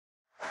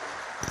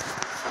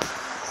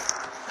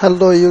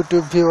Hello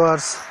YouTube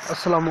viewers,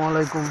 আসসালামু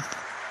আলাইকুম।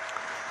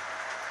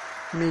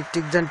 আমি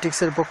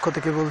টিকজান্টিক্সের পক্ষ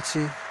থেকে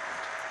বলছি।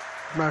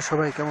 আপনারা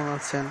সবাই কেমন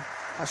আছেন?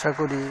 আশা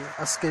করি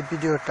আজকের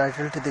ভিডিওর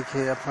টাইটেলটি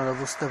দেখে আপনারা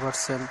বুঝতে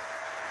পারছেন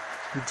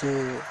যে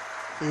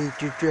এই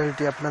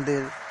টিউটোরিয়ালটি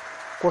আপনাদের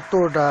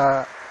কতটা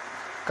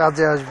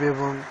কাজে আসবে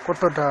এবং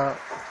কতটা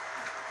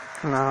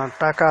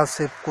টাকা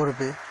সেভ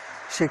করবে।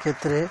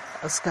 সেক্ষেত্রে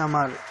আজকে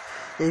আমার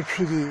এই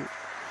ফ্রি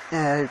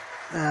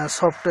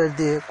সফটওয়্যার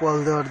দিয়ে কল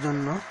দেওয়ার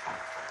জন্য।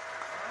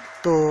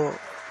 তো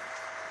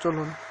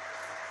চলুন,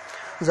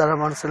 যারা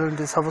আমার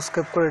চ্যানেলটি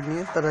সাবস্ক্রাইব করেনি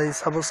তারা এই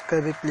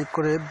সাবস্ক্রাইবে ক্লিক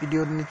করে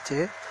ভিডিওর নিচে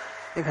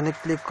এখানে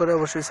ক্লিক করে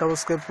অবশ্যই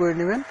সাবস্ক্রাইব করে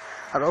নেবেন,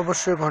 আর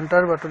অবশ্যই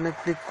ঘন্টার বাটনে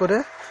ক্লিক করে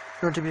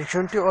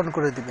নোটিফিকেশনটি অন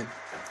করে দিবেন।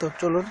 তো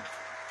চলুন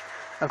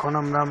এখন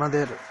আমরা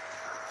আমাদের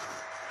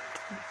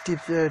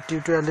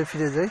টিউটোরিয়ালে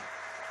ফিরে যাই।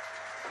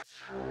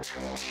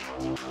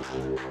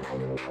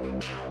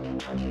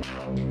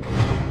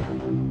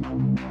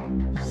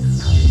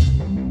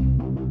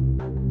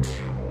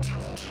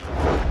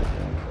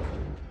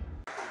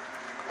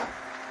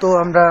 তো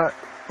আমরা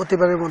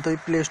প্রতিবারের মতোই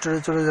প্লে স্টোরে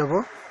চলে যাব।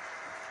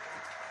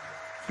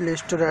 প্লে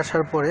স্টোরে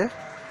আসার পরে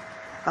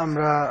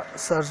আমরা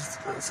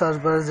সার্চ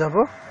বারে যাব,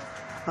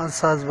 আর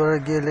সার্চ বারে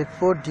গিয়ে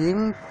লিখবো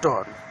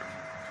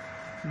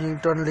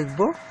ডিংটন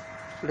লিখবো।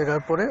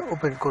 লেখার পরে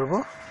ওপেন করব।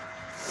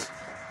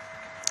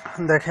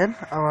 দেখেন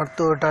আমার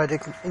তো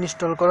ডাইরেক্ট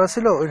ইনস্টল করা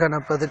ছিল, ওইখানে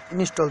আপনাদের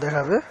ইনস্টল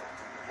দেখাবে।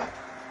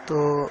 তো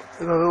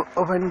এভাবে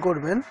ওপেন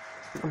করবেন।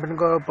 ওপেন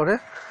করার পরে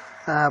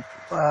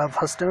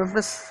ফার্স্ট টাইম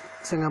আপনি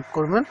সিং আপ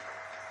করবেন।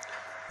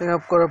 সিং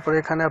আপ করার পরে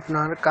এখানে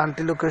আপনার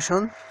কান্ট্রি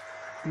লোকেশন,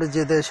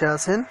 যে দেশে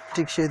আছেন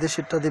ঠিক সেই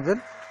দেশেরটা দিবেন।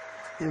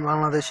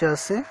 বাংলাদেশে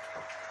আছি।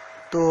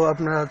 তো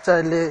আপনারা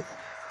চাইলে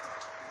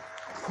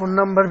ফোন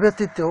নাম্বার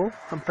ব্যতীতও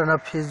আপনারা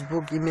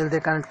ফেসবুক, ইমেল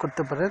দিয়ে কানেক্ট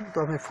করতে পারেন। তো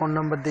আমি ফোন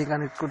নাম্বার দিয়ে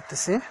কানেক্ট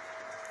করতেছি।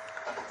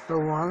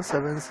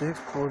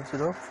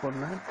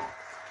 1764049,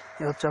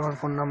 এ হচ্ছে আমার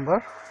ফোন নাম্বার।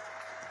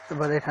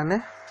 এবার এখানে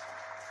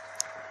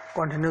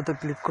কন্টিনিউতে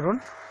ক্লিক করুন।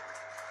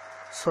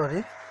 সরি,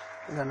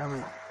 এখানে আমি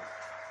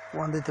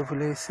 1 দিতে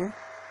ভুলে গেছি।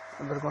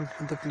 এবার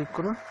কন্টিনিউতে ক্লিক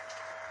করুন।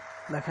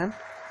 দেখেন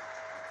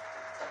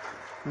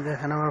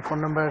আমার ফোন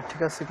নাম্বার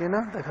ঠিক আছে কিনা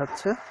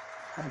দেখাচ্ছে।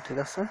 হ্যাঁ, ঠিক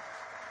আছে।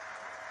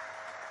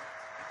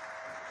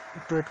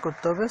 একটু ওয়েট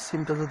করতে হবে।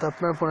 সিমটা যদি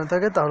আপনার ফোনে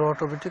থাকে তাহলে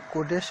অটোমেটিক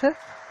কোড এসে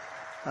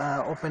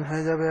ওপেন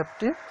হয়ে যাবে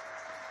অ্যাপটি।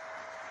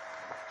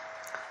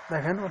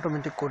 দেখেন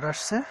অটোমেটিক কোড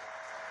আসছে।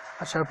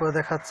 আসার পরে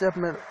দেখাচ্ছে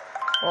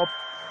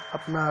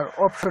আপনার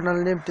অপশনাল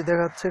নেমটি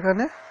দেখাচ্ছে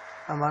এখানে।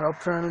 আমার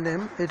অপশনাল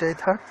নেম এটাই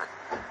থাক।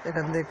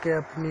 এখান থেকে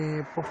আপনি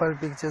প্রোফাইল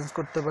পিক চেঞ্জ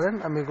করতে পারেন।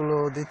 আমি এগুলো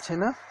দিচ্ছি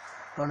না,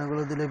 কারণ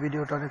এগুলো দিলে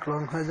ভিডিওটা অনেক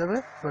লং হয়ে যাবে।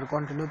 এবার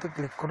কন্টিনিউতে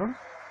ক্লিক করুন।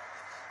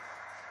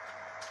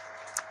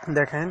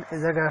 দেখেন এই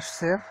জায়গায়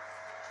আসছে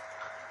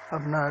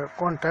আপনার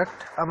কন্ট্যাক্ট।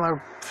 আমার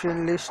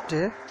ফ্রেন্ড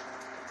লিস্টে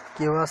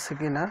কেউ আছে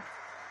কিনা,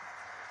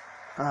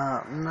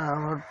 না,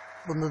 আমার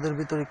বন্ধুদের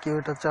ভিতরে কেউ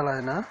এটা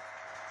চালায় না।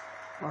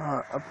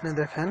 আপনি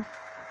দেখেন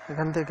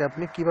এখান থেকে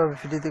আপনি কিভাবে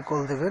ফ্রিতে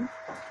কল দেবেন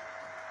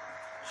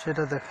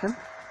সেটা দেখেন।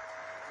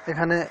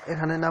 এখানে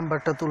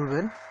নাম্বারটা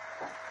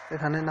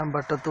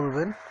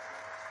তুলবেন।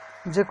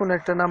 যে কোনো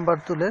একটা নাম্বার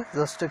তুলে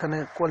জাস্ট এখানে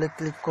কলে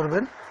ক্লিক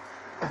করবেন।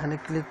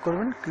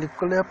 ক্লিক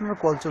করলে আপনার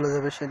কল চলে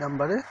যাবে সেই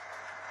নাম্বারে।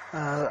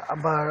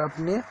 আবার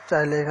আপনি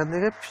চাইলে এখান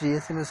থেকে ফ্রি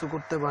এসএমএসও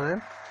করতে পারেন।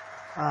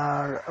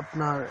 আর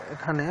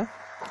এখানে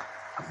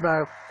আপনার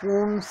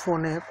কোন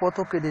ফোনে কত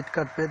ক্রেডিট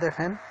কাটবে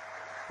দেখেন।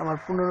 আমার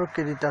 15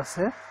 ক্রেডিট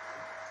আছে।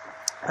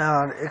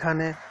 আর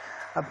এখানে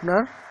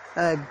আপনার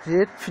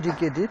গ্রেট ফ্রি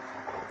ক্রেডিট,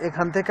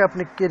 এখান থেকে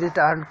আপনি ক্রেডিট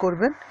আর্ন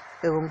করবেন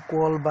এবং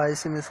কল বা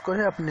এসএমএস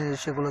করে আপনি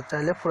সেগুলো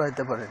চাইলে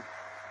ফুরাইতে পারেন।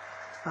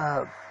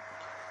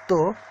 তো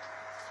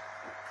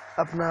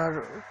আপনার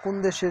কোন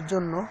দেশের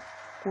জন্য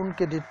কোন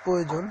ক্রেডিট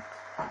প্রয়োজন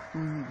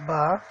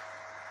বা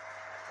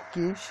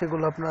কি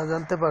সেগুলো আপনারা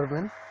জানতে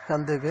পারবেন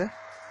এখান থেকে।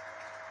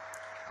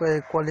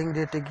 কলিং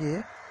রেটে গিয়ে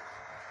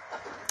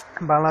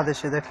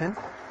বাংলাদেশে দেখেন,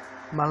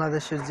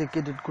 বাংলাদেশের যে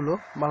ক্রেডিটগুলো,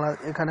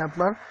 এখানে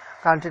আপনার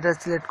কান্ট্রিটা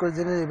সিলেক্ট করে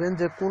জেনে নেবেন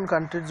যে কোন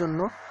কান্ট্রির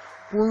জন্য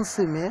কোন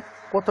সিমে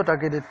কতটা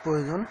ক্রেডিট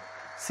প্রয়োজন।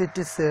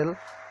 সিটি সেল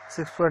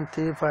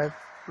 6.35,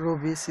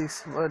 রবি 6।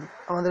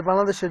 আমাদের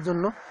বাংলাদেশের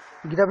জন্য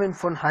গ্রামীণ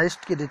ফোন হাইস্ট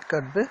ক্রেডিট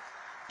কাটবে,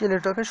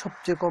 টেলিটকে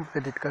সবচেয়ে কম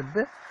ক্রেডিট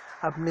কাটবে।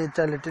 আপনি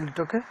চাইলে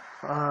টেলিটকে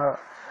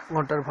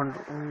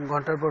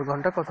ঘন্টার পর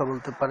ঘন্টা কথা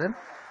বলতে পারেন।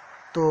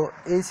 তো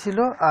এই ছিল।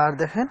 আর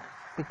দেখেন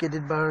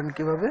ক্রেডিট বাড়ান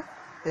কীভাবে।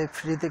 এই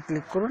ফ্রিতে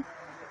ক্লিক করুন,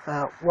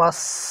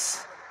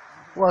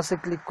 ওয়াসে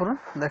ক্লিক করুন।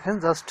 দেখেন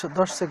জাস্ট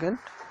 10 সেকেন্ড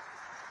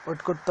ওয়েট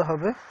করতে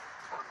হবে,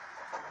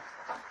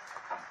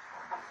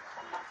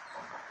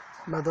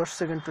 বা 10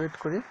 সেকেন্ড ওয়েট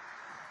করি।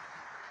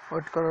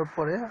 ওয়েট করার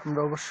পরে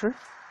আমরা অবশ্যই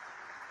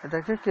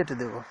এটাকে কেটে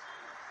দেব।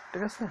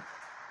 ঠিক আছে,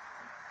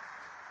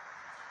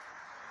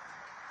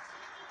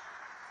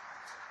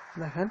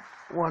 দেখেন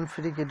 1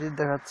 ফ্রি ক্রেডিট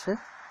দেখাচ্ছে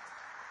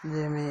যে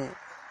আমি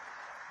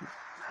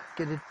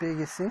ক্রেডিট পেয়ে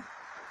গেছি।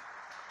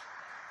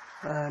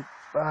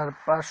 আর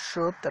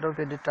 513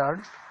 ক্রেডিট আর্ন।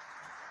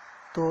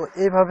 তো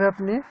এইভাবে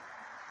আপনি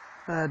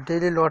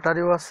ডেইলি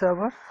লটারিও আছে,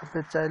 আবার আপনি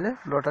চাইলে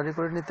লটারি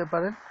করে নিতে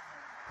পারেন।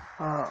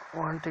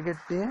 1 টিকিট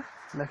নিয়ে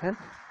দেখেন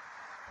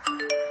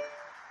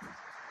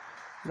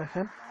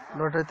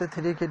লটারিতে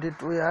 3 ক্রেডিট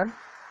উই আর্ন,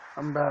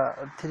 আমরা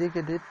 3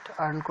 ক্রেডিট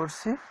আর্ন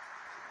করছি।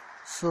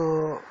 সো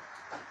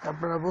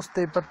আপনারা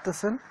বুঝতেই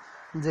পারতেছেন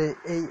যে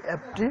এই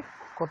অ্যাপটি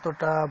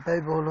কতটা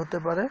ব্যয়বহুল হতে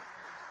পারে।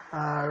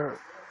 আর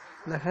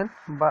দেখেন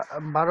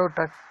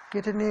 12টা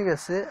কেটে নিয়ে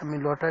গেছে, আমি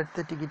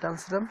লটারিতে টিকিট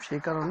আনছিলাম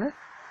সেই কারণে।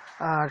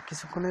 আর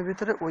কিছুক্ষণের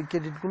ভিতরে ওই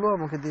ক্রেডিটগুলো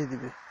আমাকে দিয়ে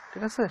দিবে,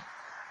 ঠিক আছে।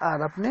 আর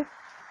আপনি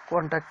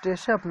কন্ট্যাক্টে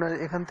এসে আপনার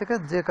এখান থেকে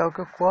যে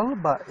কাউকে কল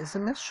বা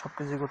SMS সব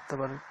কিছু করতে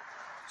পারেন।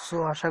 সো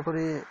আশা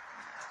করি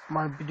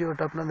আমার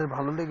ভিডিওটা আপনাদের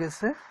ভালো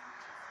লেগেছে।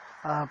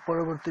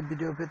 পরবর্তী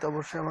ভিডিও পেতে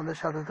অবশ্যই আমাদের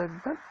সাথে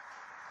থাকবেন।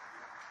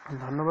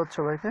 ধন্যবাদ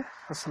সবাইকে।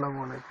 আসসালামু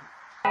আলাইকুম।